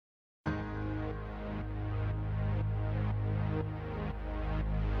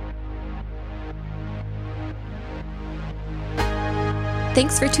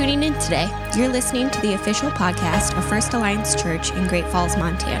Thanks for tuning in today. You're listening to the official podcast of First Alliance Church in Great Falls,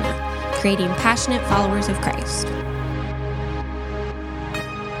 Montana, creating passionate followers of Christ.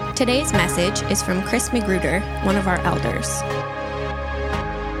 Today's message is from Chris Magruder, one of our elders.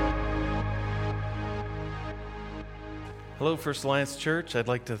 Hello, First Alliance Church. I'd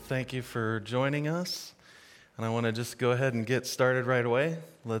like to thank you for joining us. And I want to just go ahead and get started right away.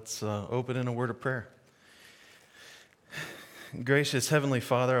 Let's open in a word of prayer. Gracious Heavenly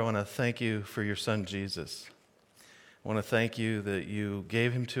Father, I want to thank you for your Son, Jesus. I want to thank you that you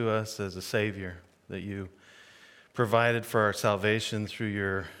gave him to us as a Savior, that you provided for our salvation through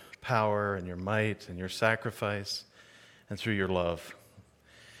your power and your might and your sacrifice and through your love.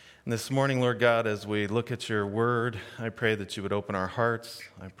 And this morning, Lord God, as we look at your word, I pray that you would open our hearts.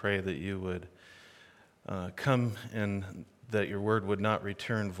 I pray that you would come and that your word would not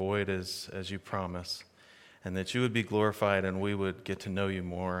return void as you promise, and that you would be glorified and we would get to know you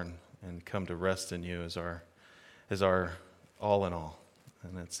more and come to rest in you as our all in all.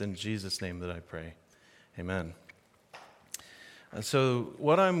 And it's in Jesus' name that I pray. Amen. So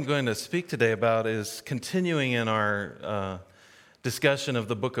what I'm going to speak today about is continuing in our discussion of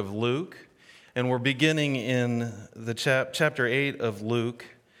the book of Luke. And we're beginning in the chapter 8 of Luke.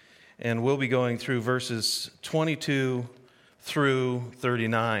 And we'll be going through verses 22 through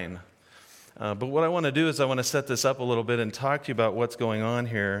 39. But what I want to do is I want to set this up a little bit and talk to you about what's going on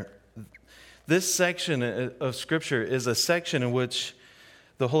here. This section of Scripture is a section in which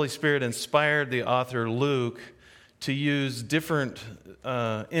the Holy Spirit inspired the author Luke to use different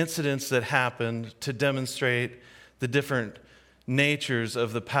incidents that happened to demonstrate the different natures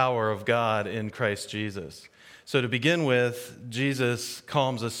of the power of God in Christ Jesus. So to begin with, Jesus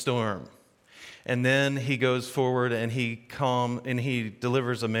calms a storm. And then he goes forward and he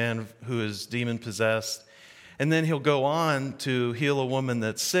delivers a man who is demon-possessed. And then he'll go on to heal a woman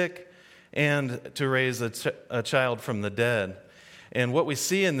that's sick and to raise a child from the dead. And what we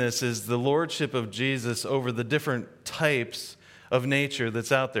see in this is the lordship of Jesus over the different types of nature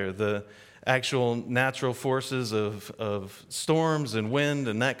that's out there, the actual natural forces of storms and wind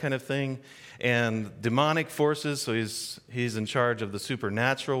and that kind of thing, and demonic forces. So he's in charge of the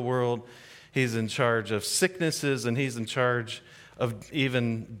supernatural world. He's in charge of sicknesses, and he's in charge of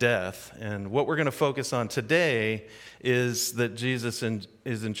even death. And what we're going to focus on today is that Jesus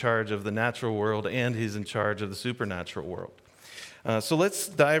is in charge of the natural world, and he's in charge of the supernatural world. So let's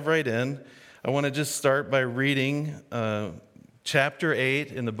dive right in. I want to just start by reading chapter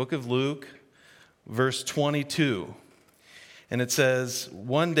 8 in the book of Luke, verse 22. And it says,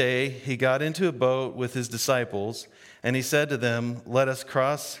 "One day he got into a boat with his disciples, and he said to them, Let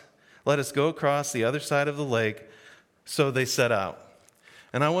us go across the other side of the lake." So they set out.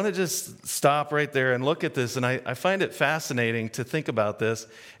 And I want to just stop right there and look at this, and I find it fascinating to think about this.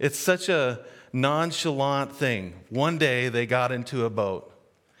 It's such a nonchalant thing. One day they got into a boat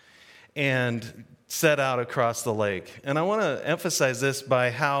and set out across the lake. And I want to emphasize this by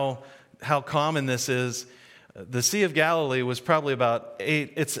how common this is. The Sea of Galilee was probably about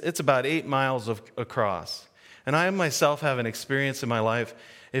it's about 8 miles across. And I myself have an experience in my life.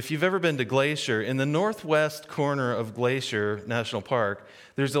 If you've ever been to Glacier, in the northwest corner of Glacier National Park,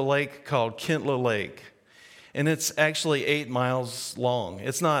 there's a lake called Kintla Lake. And it's actually 8 miles long.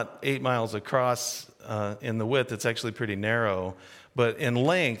 It's not 8 miles across in the width. It's actually pretty narrow. But in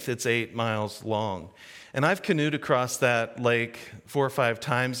length, it's 8 miles long. And I've canoed across that lake 4 or 5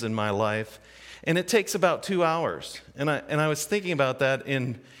 times in my life. And it takes about 2 hours. And I was thinking about that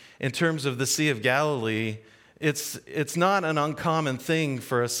in terms of the Sea of Galilee. It's not an uncommon thing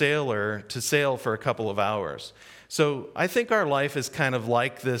for a sailor to sail for a couple of hours. So I think our life is kind of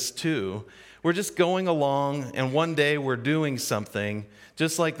like this too. We're just going along, and one day we're doing something,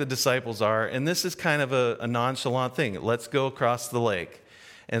 just like the disciples are, and this is kind of a nonchalant thing. Let's go across the lake.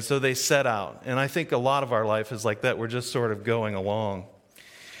 And so they set out. And I think a lot of our life is like that. We're just sort of going along.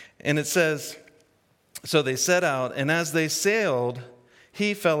 And it says, so they set out, and as they sailed,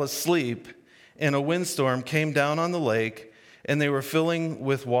 he fell asleep, and a windstorm came down on the lake, and they were filling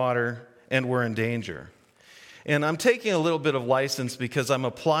with water and were in danger. And I'm taking a little bit of license because I'm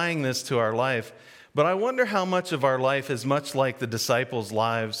applying this to our life, but I wonder how much of our life is much like the disciples'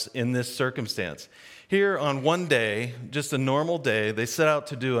 lives in this circumstance. Here on one day, just a normal day, they set out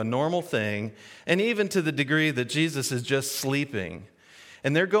to do a normal thing, and even to the degree that Jesus is just sleeping.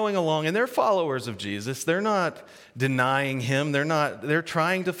 And they're going along, and they're followers of Jesus. They're not denying him. They're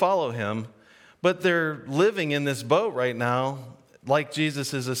trying to follow him, but they're living in this boat right now like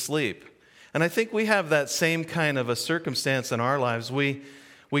Jesus is asleep. And I think we have that same kind of a circumstance in our lives. We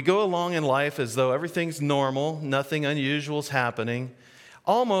go along in life as though everything's normal, nothing unusual is happening,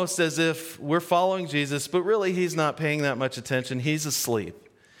 almost as if we're following Jesus, but really he's not paying that much attention. He's asleep.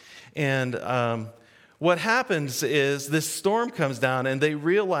 And what happens is this storm comes down and they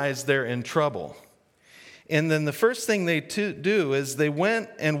realize they're in trouble. And then the first thing they do is they went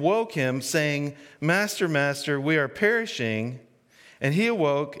and woke him, saying, "Master, Master, we are perishing." And he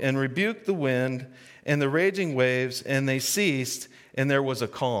awoke and rebuked the wind and the raging waves, and they ceased, and there was a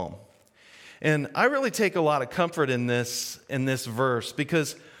calm. And I really take a lot of comfort in this verse,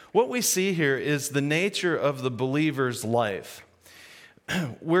 because what we see here is the nature of the believer's life.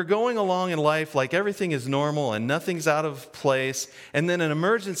 We're going along in life like everything is normal and nothing's out of place, and then an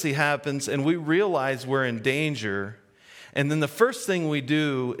emergency happens and we realize we're in danger, and then the first thing we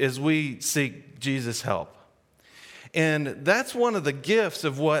do is we seek Jesus' help. And that's one of the gifts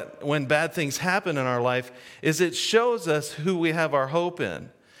of when bad things happen in our life, is it shows us who we have our hope in.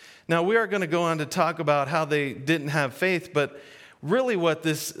 Now, we are going to go on to talk about how they didn't have faith, but really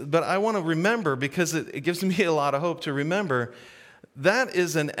but I want to remember, because it gives me a lot of hope to remember, that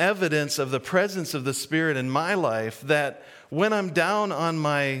is an evidence of the presence of the Spirit in my life, that when I'm down on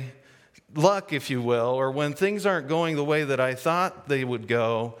my luck, if you will, or when things aren't going the way that I thought they would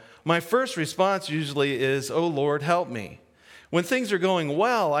go, my first response usually is, "Oh Lord, help me." When things are going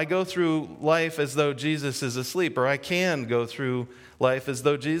well, I go through life as though Jesus is asleep, or I can go through life as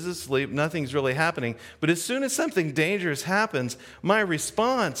though Jesus is asleep, nothing's really happening. But as soon as something dangerous happens, my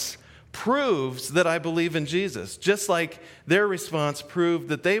response proves that I believe in Jesus, just like their response proved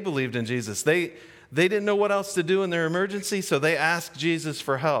that they believed in Jesus. They didn't know what else to do in their emergency, so they asked Jesus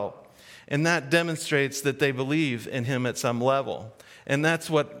for help. And that demonstrates that they believe in him at some level. And that's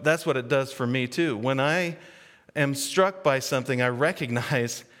what it does for me too. When I am struck by something, I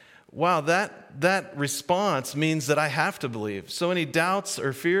recognize, wow, that response means that I have to believe. So any doubts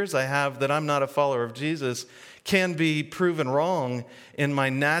or fears I have that I'm not a follower of Jesus can be proven wrong in my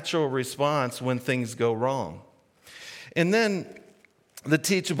natural response when things go wrong. And then the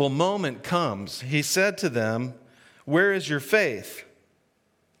teachable moment comes. He said to them, "Where is your faith?"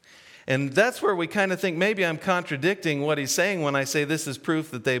 And that's where we kind of think maybe I'm contradicting what he's saying when I say this is proof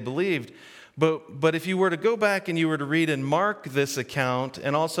that they believed. But if you were to go back and you were to read in Mark this account,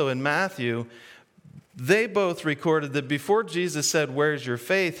 and also in Matthew, they both recorded that before Jesus said, "Where's your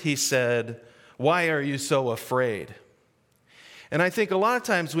faith?" he said, "Why are you so afraid?" And I think a lot of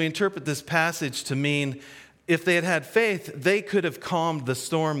times we interpret this passage to mean if they had had faith, they could have calmed the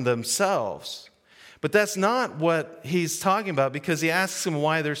storm themselves. But that's not what he's talking about, because he asks them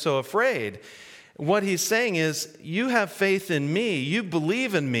why they're so afraid. What he's saying is, you have faith in me, you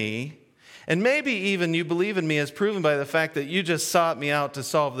believe in me, and maybe even you believe in me as proven by the fact that you just sought me out to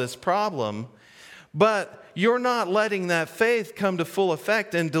solve this problem, but you're not letting that faith come to full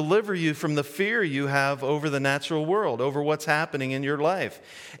effect and deliver you from the fear you have over the natural world, over what's happening in your life.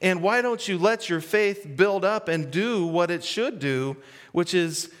 And why don't you let your faith build up and do what it should do, which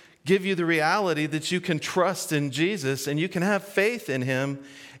is give you the reality that you can trust in Jesus and you can have faith in him,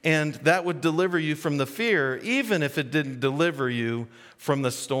 and that would deliver you from the fear, even if it didn't deliver you from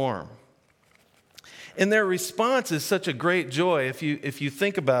the storm. And their response is such a great joy. If you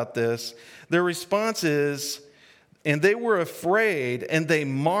think about this, their response is, "And they were afraid, and they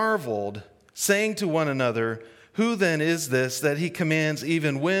marveled, saying to one another, 'Who then is this that he commands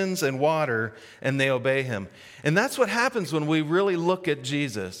even winds and water, and they obey him?'" And that's what happens when we really look at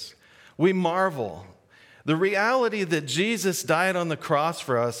Jesus. We marvel. The reality that Jesus died on the cross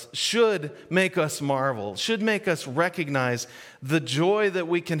for us should make us marvel, should make us recognize the joy that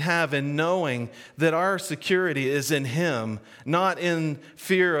we can have in knowing that our security is in him, not in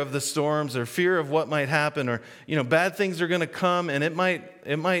fear of the storms or fear of what might happen, or bad things are going to come, and it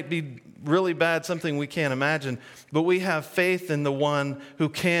might be really bad, something we can't imagine, but we have faith in the one who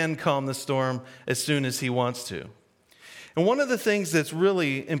can calm the storm as soon as he wants to. And one of the things that's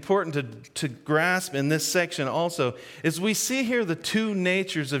really important to grasp in this section also is we see here the two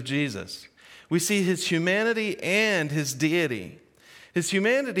natures of Jesus. We see his humanity and his deity. His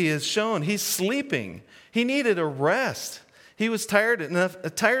humanity is shown. He's sleeping. He needed a rest. He was tired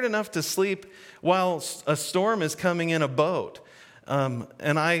enough to sleep while a storm is coming in a boat.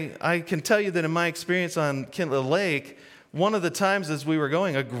 And I can tell you that in my experience on Kintla Lake, one of the times as we were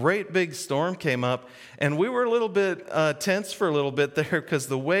going, a great big storm came up, and we were a little bit tense for a little bit there because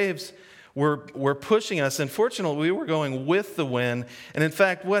the waves were pushing us. And fortunately, we were going with the wind. And in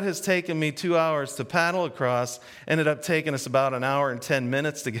fact, what has taken me 2 hours to paddle across ended up taking us about an hour and 10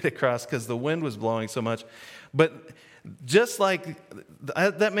 minutes to get across because the wind was blowing so much. But just like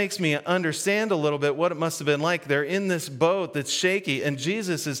that makes me understand a little bit what it must have been like. They're in this boat that's shaky, and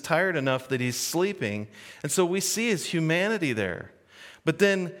Jesus is tired enough that he's sleeping. And so we see his humanity there. But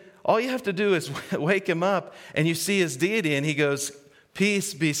then all you have to do is wake him up, and you see his deity, and he goes,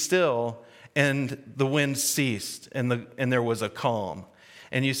 "Peace, be still," and the wind ceased, and there was a calm.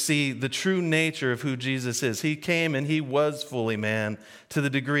 And you see the true nature of who Jesus is. He came and he was fully man to the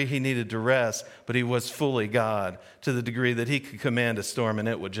degree he needed to rest, but he was fully God to the degree that he could command a storm and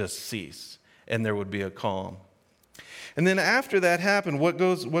it would just cease, and there would be a calm. And then after that happened, what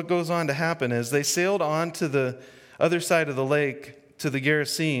goes on to happen is they sailed on to the other side of the lake, to the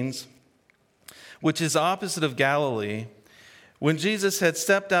Gerasenes, which is opposite of Galilee. When Jesus had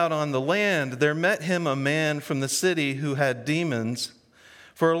stepped out on the land, there met him a man from the city who had demons.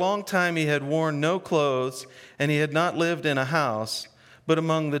 For a long time he had worn no clothes, and he had not lived in a house, but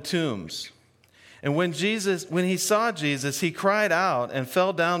among the tombs. And when he saw Jesus, he cried out and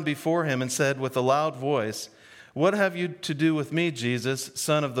fell down before him and said with a loud voice, "What have you to do with me, Jesus,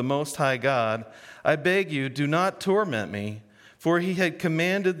 Son of the Most High God? I beg you, do not torment me." For he had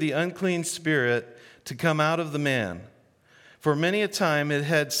commanded the unclean spirit to come out of the man. For many a time it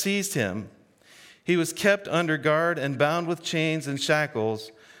had seized him. He was kept under guard and bound with chains and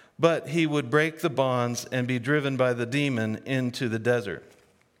shackles, but he would break the bonds and be driven by the demon into the desert.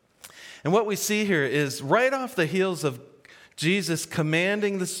 And what we see here is right off the heels of Jesus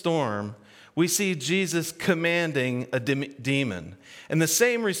commanding the storm, we see Jesus commanding a demon. And the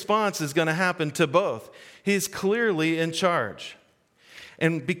same response is going to happen to both. He's clearly in charge.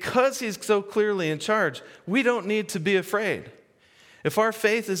 And because he's so clearly in charge, we don't need to be afraid. If our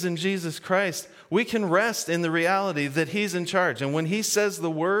faith is in Jesus Christ, we can rest in the reality that he's in charge. And when he says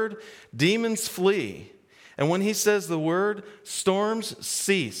the word, demons flee. And when he says the word, storms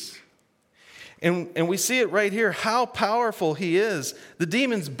cease. And we see it right here, how powerful he is. The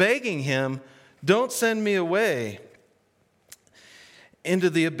demons begging him, "Don't send me away into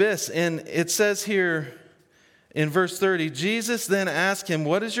the abyss." And it says here in verse 30, Jesus then asked him,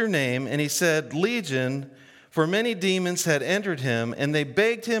 "What is your name?" And he said, "Legion," for many demons had entered him, and they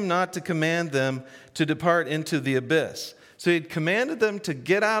begged him not to command them to depart into the abyss. So he'd commanded them to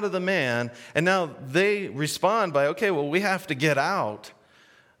get out of the man, and now they respond by, "Okay, well, we have to get out."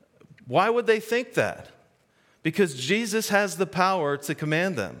 Why would they think that? Because Jesus has the power to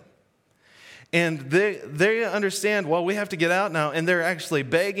command them. And they understand, well, we have to get out now, and they're actually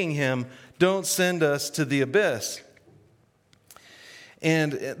begging him, "Don't send us to the abyss."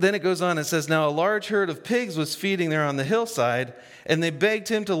 And then it goes on and says, "Now a large herd of pigs was feeding there on the hillside, and they begged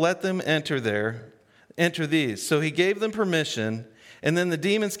him to let them enter these. So he gave them permission, and then the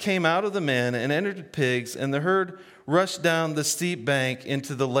demons came out of the men and entered the pigs, and the herd rushed down the steep bank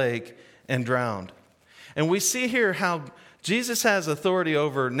into the lake and drowned." And we see here how Jesus has authority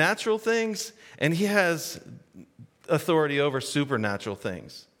over natural things, and he has authority over supernatural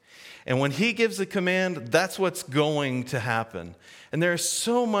things. And when he gives a command, that's what's going to happen. And there's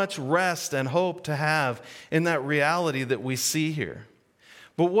so much rest and hope to have in that reality that we see here.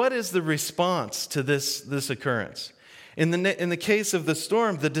 But what is the response to this occurrence? In the case of the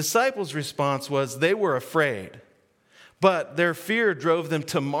storm, the disciples' response was they were afraid. But their fear drove them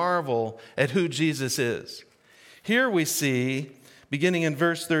to marvel at who Jesus is. Here we see, beginning in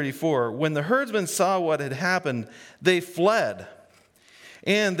verse 34, when the herdsmen saw what had happened, they fled.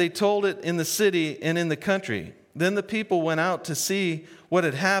 And they told it in the city and in the country. Then the people went out to see what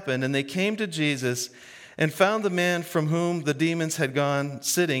had happened, and they came to Jesus and found the man from whom the demons had gone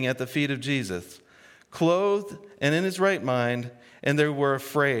sitting at the feet of Jesus, clothed and in his right mind, and they were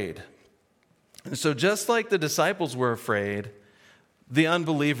afraid. And so just like the disciples were afraid, the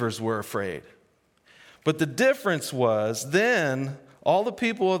unbelievers were afraid. But the difference was, then all the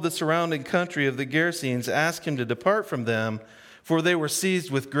people of the surrounding country of the Gerasenes asked him to depart from them, for they were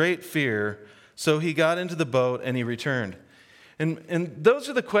seized with great fear. So he got into the boat and he returned. And those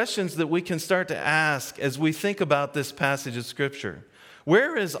are the questions that we can start to ask as we think about this passage of Scripture.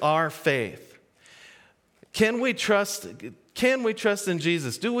 Where is our faith? Can we trust in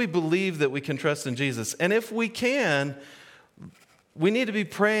Jesus? Do we believe that we can trust in Jesus? And if we can, we need to be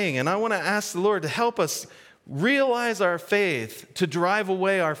praying. And I want to ask the Lord to help us realize our faith to drive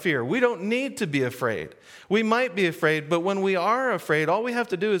away our fear. We don't need to be afraid. We might be afraid, but when we are afraid, all we have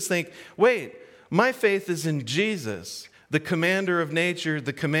to do is think, wait, my faith is in Jesus, the commander of nature,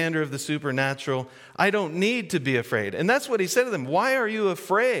 the commander of the supernatural. I don't need to be afraid. And that's what he said to them. Why are you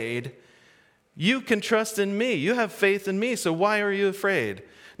afraid? You can trust in me. You have faith in me, so why are you afraid?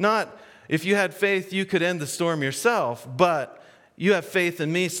 Not if you had faith, you could end the storm yourself, but you have faith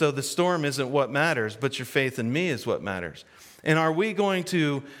in me, so the storm isn't what matters, but your faith in me is what matters. And are we going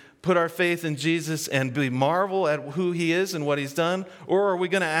to put our faith in Jesus and be marvel at who he is and what he's done, or are we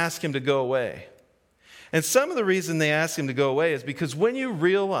going to ask him to go away? And some of the reason they ask him to go away is because when you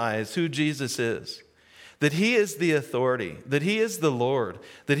realize who Jesus is, that he is the authority, that he is the Lord,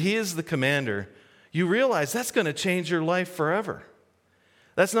 that he is the commander, you realize that's going to change your life forever.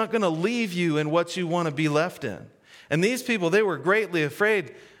 That's not going to leave you in what you want to be left in. And these people, they were greatly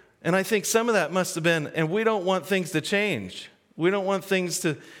afraid. And I think some of that must have been, and we don't want things to change. We don't want things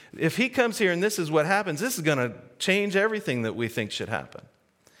to, if he comes here and this is what happens, this is going to change everything that we think should happen.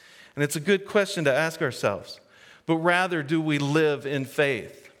 And it's a good question to ask ourselves. But rather, do we live in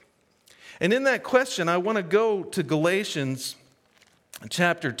faith? And in that question, I want to go to Galatians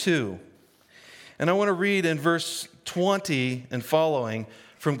chapter 2. And I want to read in verse 20 and following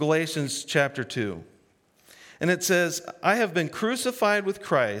from Galatians chapter 2. And it says, I have been crucified with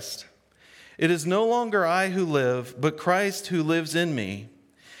Christ. It is no longer I who live, but Christ who lives in me.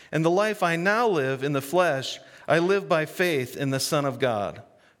 And the life I now live in the flesh, I live by faith in the Son of God,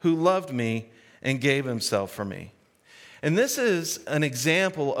 who loved me and gave himself for me. And this is an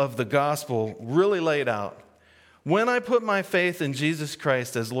example of the gospel really laid out. When I put my faith in Jesus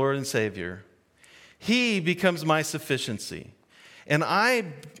Christ as Lord and Savior, he becomes my sufficiency. And I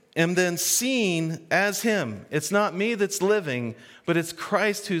am then seen as him. It's not me that's living, but it's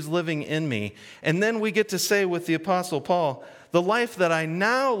Christ who's living in me. And then we get to say with the Apostle Paul, the life that I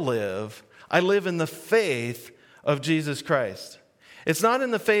now live, I live in the faith of Jesus Christ. It's not in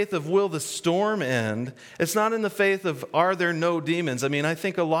the faith of will the storm end. It's not in the faith of are there no demons. I mean, I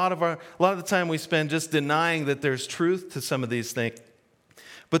think a lot of the time we spend just denying that there's truth to some of these things.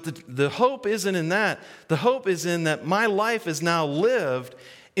 But the hope isn't in that. The hope is in that my life is now lived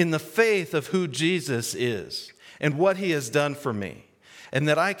in the faith of who Jesus is and what he has done for me. And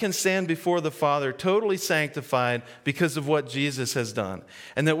that I can stand before the Father totally sanctified because of what Jesus has done.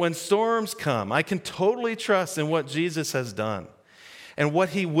 And that when storms come, I can totally trust in what Jesus has done and what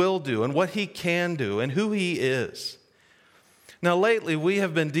he will do and what he can do and who he is. Now, lately, we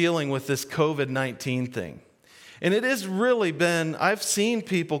have been dealing with this COVID-19 thing. And it has really been, I've seen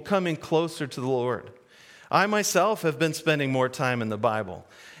people coming closer to the Lord. I myself have been spending more time in the Bible.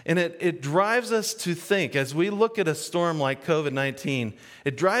 And it drives us to think, as we look at a storm like COVID-19,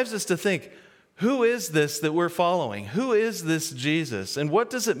 it drives us to think, who is this that we're following? Who is this Jesus? And what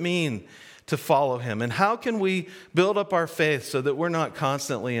does it mean to follow him? And how can we build up our faith so that we're not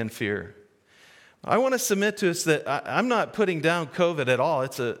constantly in fear? I want to submit to us that I'm not putting down COVID at all.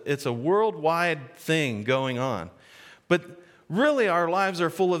 It's a worldwide thing going on. But really, our lives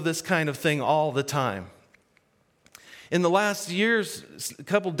are full of this kind of thing all the time. In the last years, a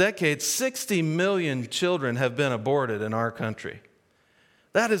couple decades, 60 million children have been aborted in our country.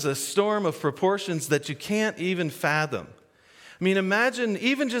 That is a storm of proportions that you can't even fathom. I mean, imagine,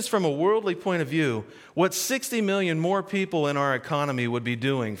 even just from a worldly point of view, what 60 million more people in our economy would be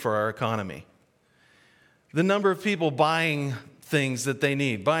doing for our economy. The number of people buying things that they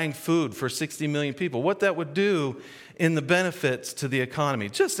need, buying food for 60 million people, what that would do in the benefits to the economy,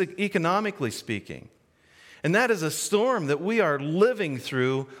 just economically speaking. And that is a storm that we are living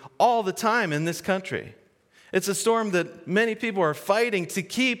through all the time in this country. It's a storm that many people are fighting to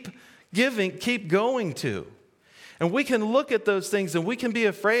keep going to. And we can look at those things and we can be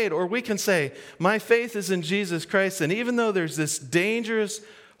afraid, or we can say, my faith is in Jesus Christ. And even though there's this dangerous,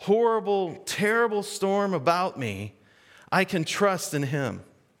 horrible, terrible storm about me, I can trust in him.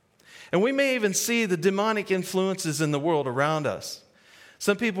 And we may even see the demonic influences in the world around us.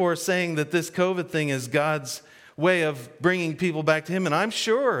 Some people are saying that this COVID thing is God's way of bringing people back to him. And I'm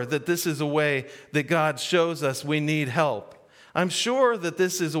sure that this is a way that God shows us we need help. I'm sure that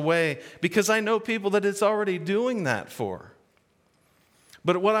this is a way, because I know people that it's already doing that for.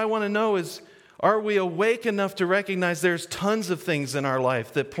 But what I want to know is, are we awake enough to recognize there's tons of things in our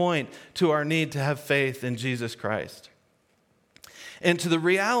life that point to our need to have faith in Jesus Christ? And to the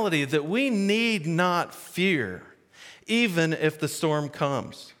reality that we need not fear, even if the storm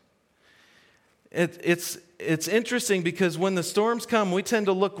comes. It's interesting because when the storms come, we tend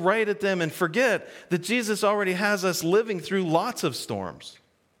to look right at them and forget that Jesus already has us living through lots of storms.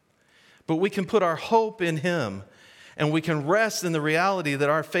 But we can put our hope in him, and we can rest in the reality that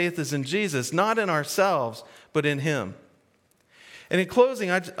our faith is in Jesus, not in ourselves, but in him. And in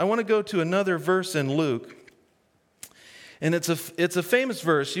closing, I want to go to another verse in Luke. And it's a famous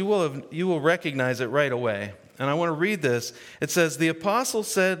verse. You will recognize it right away. And I want to read this. It says, the apostle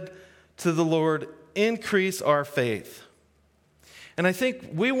said to the Lord, increase our faith. And I think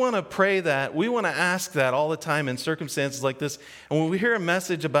we want to pray that. We want to ask that all the time in circumstances like this. And when we hear a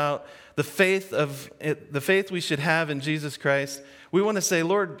message about the faith we should have in Jesus Christ, we want to say,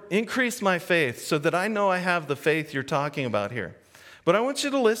 Lord, increase my faith so that I know I have the faith you're talking about here. But I want you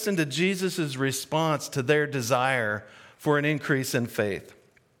to listen to Jesus' response to their desire for an increase in faith.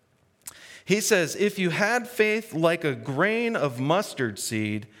 He says, if you had faith like a grain of mustard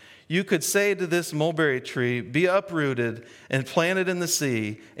seed, you could say to this mulberry tree, be uprooted and planted in the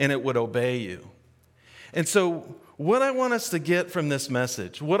sea, and it would obey you. And so what I want us to get from this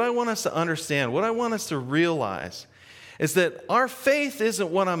message, what I want us to understand, what I want us to realize is that our faith isn't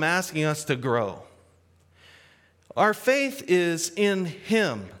what I'm asking us to grow. Our faith is in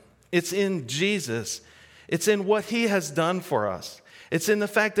Him. It's in Jesus. It's in what He has done for us. It's in the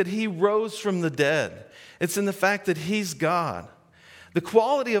fact that He rose from the dead. It's in the fact that He's God. The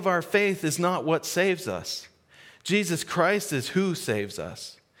quality of our faith is not what saves us. Jesus Christ is who saves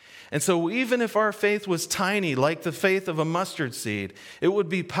us. And so even if our faith was tiny, like the faith of a mustard seed, it would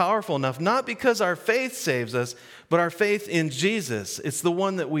be powerful enough, not because our faith saves us, but our faith in Jesus. It's the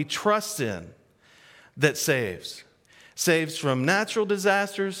one that we trust in that saves. Saves from natural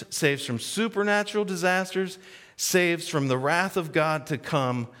disasters, saves from supernatural disasters, saves from the wrath of God to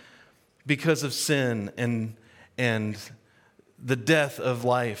come because of sin and the death of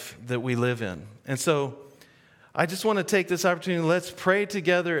life that we live in. And so I just want to take this opportunity. Let's pray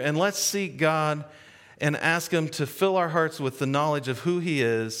together and let's seek God and ask Him to fill our hearts with the knowledge of who He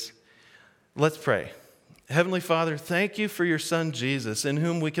is. Let's pray. Heavenly Father, thank You for Your Son Jesus, in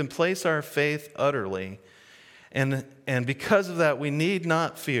whom we can place our faith utterly. And because of that, we need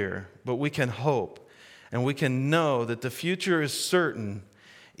not fear, but we can hope. And we can know that the future is certain,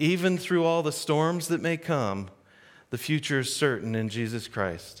 even through all the storms that may come. The future is certain in Jesus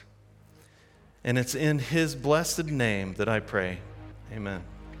Christ. And it's in His blessed name that I pray. Amen.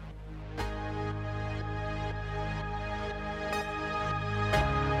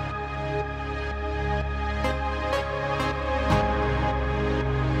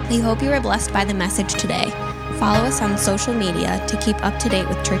 We hope you were blessed by the message today. Follow us on social media to keep up to date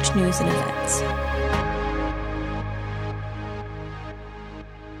with church news and events.